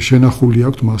შენახული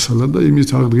აქვთ მასალა და იმის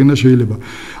აღდგენა შეიძლება.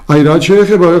 აი რაც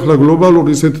შეეხება ახლა გლობალურ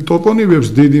ისეთ ტოპონიმებს,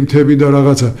 დიდი მთები და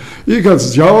რაღაცა, იქაც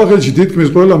ჯავახეთში თითქმის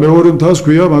ყველა მეორე მთას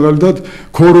ქვია მაგალითად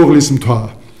ქოროღლის მთა.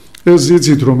 ეს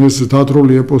იცით რომ ეს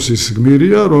თათრული ეპოსის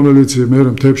გმირია, რომელიც მე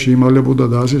მთებში იმალებოდა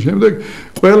და ასე შემდეგ.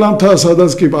 ყველა მთა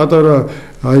სადაც კი პატარა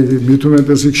აი მით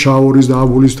უმეტეს იქ შაორის და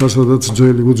აბულისთა სადაც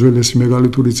უძველესი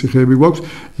მეგალითური ციხეები გვაქვს,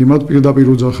 იმათ პირდაპირ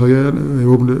უძახიან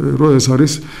რომ ეს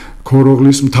არის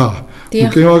ქოროღლის მთა.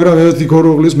 კი, მაგრამ ერთი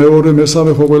ქოროღლის მეორე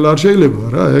მესამე ხო ყველა არ შეიძლება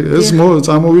რა. ეს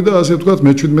წამოვიდა ასე ვთქვათ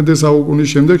მე-17 საუკუნის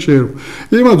შემდეგ შეერგო.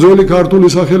 იმათ ძველი ქართული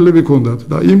სახელები ჰქონდათ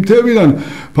და იმ თემიდან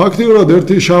ფაქტიურად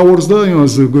ერთი შაორს და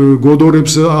იმას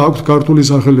გოდორებს აქვს ქართული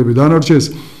სახელები, დანარჩენს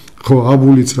ხო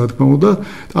აბულიც რა თქმა უნდა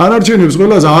ანარჩენებს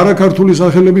ყველას არაქართული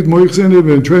სახელებით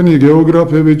მოიხსენებენ ჩვენი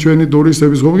გეოგრაფები, ჩვენი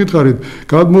ტურისტების ხომ გითხარით,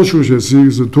 გადმოშუშეს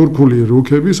ის თურქული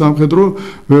რუქები, სამხედრო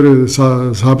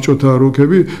საბჭოთა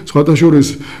რუქები, სხვათა შორის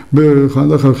მე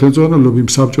ხანდახან ხელმძღვანელობ იმ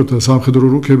საბჭოთა სამხედრო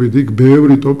რუქებით, იქ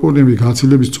ბევრი ტოპონიმი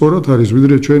გაცილების სწორად არის,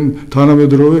 ვიდრე ჩვენ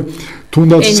თანამედროვე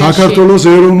თუნდაც საქართველოს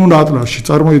ეროვნულ ატლასში,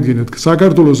 წარმოიდგინეთ,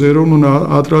 საქართველოს ეროვნულ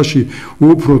ატლასში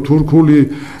უფრო თურქული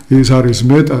ის არის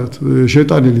მეტად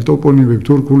შეტანილი ტოპონიმები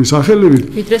თურქული სახელებით,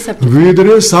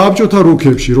 ვიდრე საბჭოთა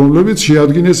რუქებში, რომლებიც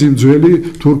შეადგინეს იმ ძველი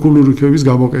თურქული რუქების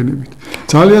გამოყენებით.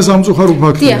 ძალიან სამწუხარო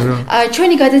ფაქტია რა.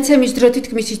 ჩვენი გადაცემის დრო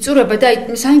თითქმის იწურება და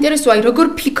საინტერესოა, როგორ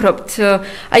ფიქრობთ,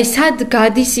 აი სად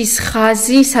გადის ის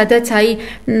ხაზი, სადაც აი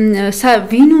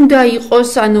ვინ უნდა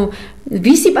იყოს, ანუ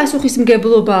ვისი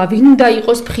პასუხისმგებლობაა, ვინ უნდა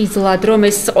იყოს ფხიზლად, რომ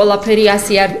ეს ყველაფერი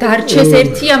ასე არ დარჩეს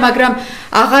ერთია, მაგრამ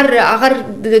აღარ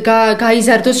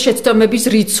გაიზარდოს შეცდომების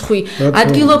რიცხვი,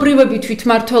 ადგილობრივები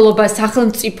თვითმმართველობა,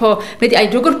 სახელმწიფო, მეტი აი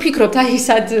როგორ ფიქრობთ, აი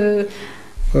სად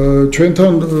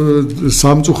ჩვენთან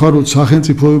სამწუხაროდ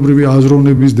სახელმწიფოებრივი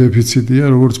აზროვნების დეფიციტია,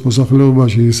 როგორც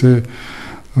მოსახლეობაში, ისე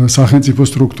სახელმწიფო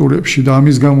სტრუქტურებში და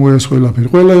ამის გამო ეს ყველაფერი.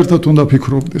 ყველა ერთად უნდა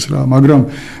ფიქრობდეს რა, მაგრამ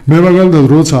მე მაგალითად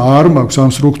როცა არ მაქვს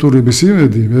ამ სტრუქტურების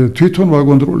იმედი, მე თვითონ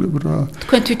ვაკონტროლებ რა.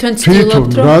 თქვენ თვითონ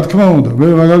ცდილობთ რომ რა თქმა უნდა, მე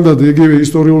მაგალითად იგივე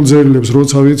ისტორიულ წერილებს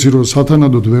როცა ვიცი რომ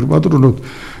სათანადოდ ვერ პატრონობ,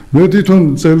 მე თვითონ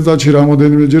წელიწადში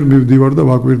რამოდენიმეჯერ მივდივარ და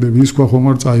ვაკვირდები, ის ქვა ხომ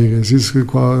არ წაიღეს, ის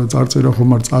ქვა წარწერა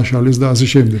ხომ არ წაშალეს და ასე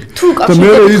შემდეგ. და მე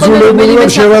იძულებული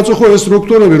ვარ შევაწუხო ეს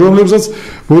სტრუქტურები, რომლებსაც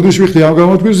ბოდიში ვიხდი ამ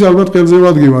გამოთქმის ალბათ ყელზე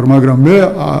ვადგივარ, მაგრამ მე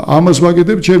ამას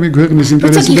ვაკეთებ ჩემი ქვეყნის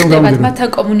ინტერესიდან გამომდინარე. მათთან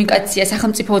კომუნიკაცია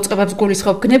სახელმწიფო უწყებებს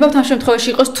გულისხმობ, გნებავთ ამ შემთხვევაში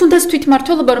იყოს თუნდაც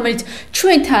თვითმმართველობა, რომელიც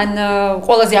ჩვენთან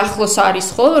ყველაზე ახლოს არის,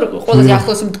 ხო, ყველაზე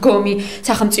ახლოს მდგომი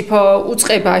სახელმწიფო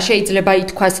უწყება შეიძლება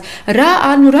ითქვას.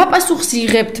 ანუ რა პასუხს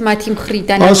იღებთ მათი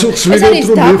მხრიდან? პასუხს ვიღებთ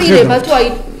რომ დაპირება თუ აი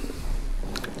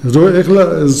ეხლა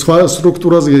სხვა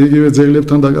სტრუქტურაზე იგივე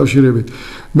ძეგლებთან დაკავშირებით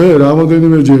მე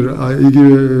რამოდენიმეჯერ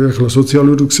იგივე ეხლა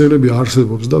სოციალური ქსელები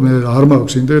არსებობს და მე არ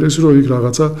მაქვს ინტერესი რომ იქ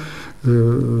რაღაცა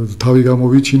თავი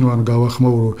გამოვიჩინო ან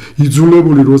გავახმაურო,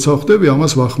 იძულებული როცა ხდები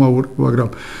ამას ვახმაურებ, მაგრამ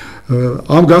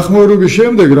ამ გახმაურების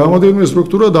შემდეგ რამოდენიმე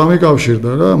სტრუქტურა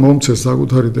დამეკავშირდა რა, მომცეს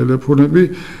საკუთარი ტელეფონები,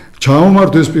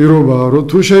 ჩამომართვეს პირობა, რომ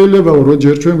თუ შეიძლება რომ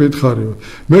ჯერ ჩვენ გითხარიო.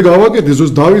 მე გავაკეთე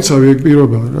ზუსტ დავიცავი ეგ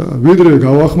პირობა რა, ვიდრე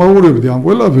გავახმაურებდი ამ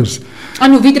ყველაფერს.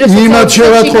 ანუ ვიდრე იმათ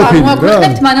შევატყობინე რა.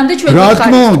 მანამდე ჩვენ რა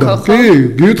თქმა უნდა, კი,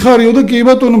 გითხარიო და კი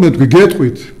ბატონო მეთქვი,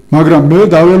 გეტყვით. მაგრამ მე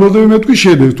დაველოდები მეთქვი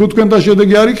შედეგს, თუ თქვენ და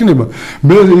შედეგი არ იქნება,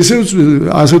 მე ისე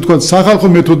ასე ვთქვათ, სახალხო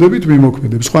მეთოდებით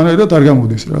მიმოქმედებ, სხვანაირად არ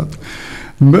გამოდის რა.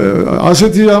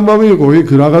 ასეთი ამბავი იყო იქ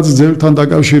რაღაც ძეგლთან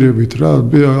დაკავშირებით რა,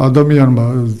 ადამიანმა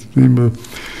იმ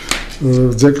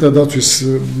ძეგლთა დაცვის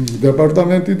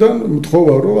დეპარტამენტიდან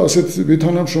მთხოვა რომ ასეთ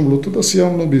ვითანამშრომლოთ და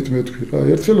სიამოვნებით მეთქვი რა.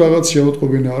 ერთხელ რაღაც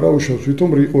შევატყობინე, არა უშავს თვითონ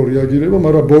იყო რეაგირება,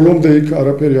 მაგრამ ბოლომდე იქ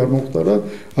არაფერი არ მოხდა,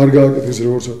 არ გააკეთეს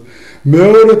როგორც.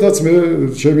 მეორედაც მე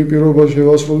ჩემი პირობა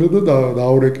შევასრულე და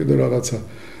დაავრეკე რაღაცა.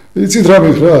 იცით რა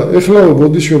მითხრა, ეხლა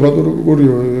ბოდიში ბატონო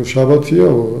შაბათია,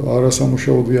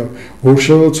 არასამუშაო დღეა,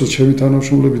 ორშაბათს ჩემი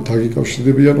თანამშრომლები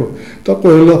დაგიკავშირდებიანო და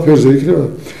ყველაფერზე იქნება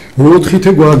 4-ით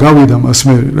გავიდა მას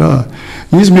მე რა.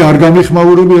 ის მე არ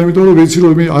გამიხმაურები, იმიტომ რომ ვიცი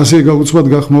რომ ასე გაუცბად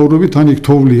გახმაურები, თან იქ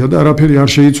თოვლია და არაფერი არ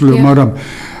შეიცვლება, მაგრამ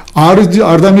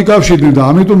არ დამიკავშირდი და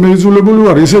ამიტომ მე იძულებული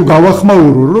ვარ ისევ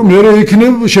გავახმაურო, რომ მე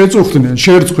იქნებ შეწუხდნენ,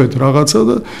 შერწყვეთ რაღაცა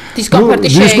და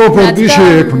დისკომფორტი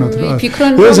შეექმნათ რა.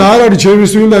 ეს არ არის ჩემი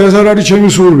სურვილი და ეს არ არის ჩემი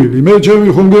სურვილი. მე ჩემი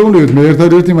ხომ გეუბნებით, მე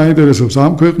ერთადერთი მაინტერესებს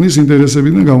ამ ქვეყნის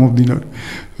ინტერესებიდან გამომდინარე.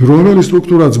 რომელი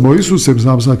სტრუქტურაც მოისუსებს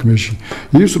ამ საქმეში,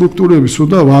 ის სტრუქტურების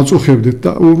უნდა ვაწუხებდეთ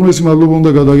და უმეტესი მადლობა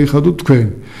უნდა გადაგიხადოთ თქვენ.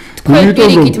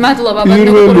 პირიქით მადლობა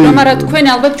ბატონო, მაგრამ თქვენ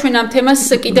ალბათ ჩვენ ამ თემას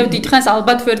კიდევ დიდხანს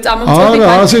ალბათ ვერ წამოვწევთ. არა,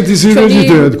 ასეთი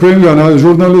სიგნალია თქვენგან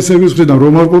ჟურნალისტების მხრიდან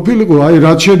რომ არ ყოფილიყო, აი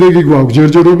რაც შედეგი გვაქვს,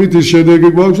 ჯერჯერობით ის შედეგი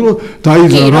გვაქვს, რომ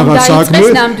დაიძრა რაღაც საქმე,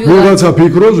 ვიღაცა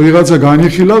ფიქრობს, ვიღაცა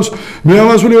განიხილავს. მე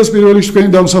ამას ვთვლი, ეს პირველ რიგში თქვენი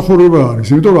დამსახურება არის,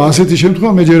 იმიტომ რომ ასეთი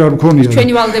შემთხვევა მე ჯერ არ მქონია.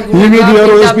 ჩვენი ვალდებულება. იმედია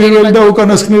რომ ეს პირველი და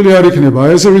უკანასკნელი ხსნილი არ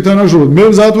იქნება. ესე ვითანამშრომლოთ. მე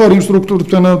მზად ვარ იმ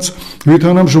სტრუქტურებთანაც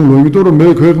ვითანამშრომლო, იმიტომ რომ მე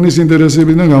ქვეყნის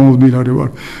ინტერესებიდან გამომდინარე ვარ.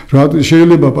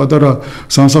 შეიძლება პატარა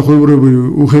სამსახურებრივი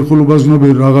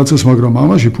უხერხულობაზრდნობელი რაღაცას, მაგრამ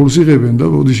ამაში ფულს იღებენ და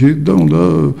ბოდიში და უნდა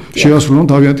შეასრულონ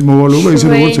თავიანთი მოვალეობა ისე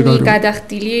როგორც ეკარება.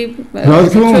 გადახდილი რა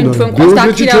თქმა უნდა,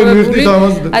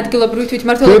 ადგილობრივი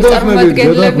თვითმმართველობის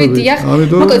წარმომადგენლები დიახ.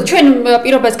 მოკლედ ჩვენ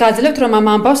პირობას გააძლევთ რომ ამ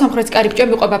ამბავს სამხრეთის კარიბჭე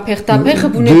მიყვება ფეხდაფეხ,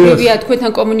 ბუნებრივია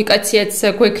თქვენთან კომუნიკაციაც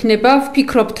გვექნება.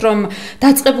 ვფიქრობთ რომ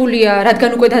დაწყებულია,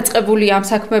 რადგან უკვე დაწყებულია ამ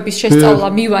საქმეების შესწავლა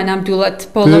მივა ნამდვილად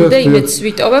ბოლომდე, იმედს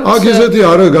ვიტოვებთ. აქ ისეთი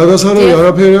გადასარევი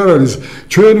არაფერი არ არის.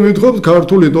 ჩვენ ვითხოვთ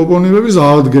ქართული ტოპონიმების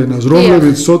ადგენას,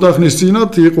 რომლებიც ცოტა ხნის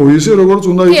წინათ იყო ისე როგორც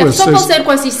უნდა იყოს. სოფლის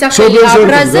ერკვას ის სახელი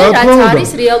აბრაზე, რაც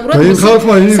არის რეალურად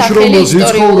ხალხმა იმშრომლოს,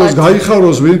 იცხოვროს,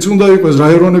 გაიხაროს, ვინც უნდა იყოს, რა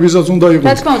ეროვნებისაც უნდა იყოს.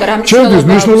 ჩვენთვის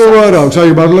მნიშვნელობა არ აქვს.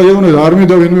 აი ბარლაგეონე არ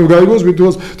მინდა ვინმე გაიგოს,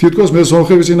 თითქოს მე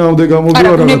სომხების წინააღმდეგ გამოვდივარ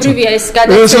რაღაცა. ბუნებრივია ეს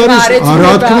გადაცემა არ ეძღვნება.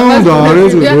 რა თქმა უნდა, არ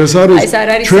ეძღვება. ეს არის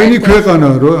ჩვენი ქვეყანა,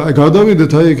 აი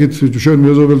გადავიდეთ აი იქით ჩვენ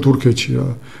მეზობელ თურქეთში რა.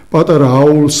 პატარა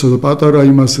აულს, პატარა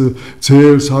იმას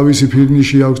ძელს, თავისი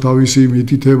ფირნიში აქვს, თავისი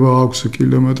მითითება აქვს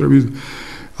კილომეტრები.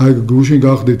 აი გუშინ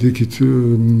გახდეთ იქით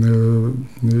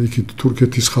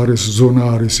თურქეთის ხარეს ზონა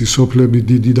არის, სოფლები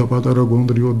დიდი და პატარა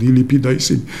გონდრიო, დილიფი და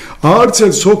ისინი. არც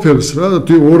ერთ სოფელს რა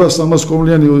 200-300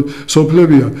 კომლიანი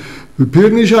სოფლებია.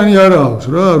 ფირნიშანი არ აქვს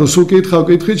რა, სულ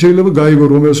კითხავ-კითხით შეიძლება გაიგო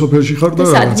რომელ სოფელში ხარ და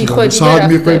საათ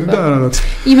მიყვები და რაღაც.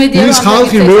 ის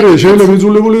ხალხი მერე შეიძლება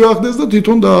იძულებული გახდეს და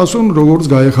თვითონ დაასვან როგორც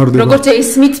გაეხარდება. როგორც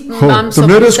ისმით ამ სოფლის.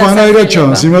 მერე სხვანაირად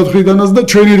ჩანს იმათ ხრიდანაც და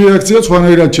ჩვენი რეაქციაც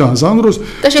სხვანაირად ჩანს. ამ დროს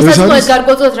და შესაძლოა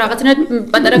გარკვეულწილად რაღაცნაირად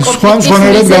პატარა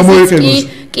სხვანაირად გამოიყენოს.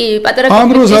 კი, პატარა ამ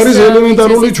დროს არის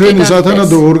ელემენტარული ჩვენი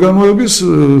სათანადო ორგანოების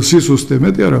სისუსტე,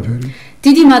 მეტი არაფერი.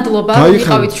 დიდი მადლობა, რომ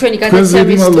იყავით ჩვენი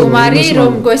გადაცემის სტუმარი,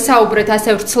 რომ გვესაუბრეთ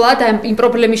ასე ვრცლად იმ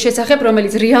პრობლემის შესახებ,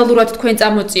 რომელიც რეალურად თქვენ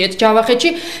წამოწიეთ ჯავახეთში.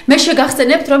 მე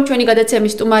შეგახსენებთ, რომ ჩვენი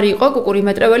გადაცემის სტუმარი იყო კუკური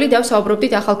მეტრეველი და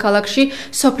ვსაუბრობდით ახალქალაქში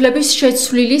სოფლების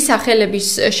შეცვლილი სახელების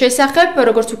შესახებ.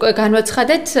 როგორც უკვე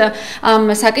განვაცხადეთ, ამ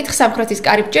საკითხს სამხრეთის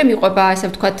კარიბჭე მიყვება, ასე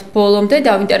ვთქვათ, ბოლომდე,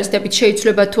 დავინტერესდებით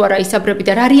შეიცვლება თუ არა ის აბრები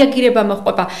და რა რეაგირება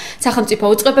მოჰყვება სახელმწიფო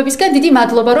უწყებებისგან. დიდი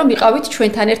მადლობა, რომ იყავით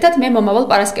ჩვენთან ერთად. მე მომავალ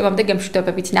პარასკევამდე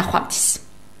გემშვიდობებით, ნახვამდის.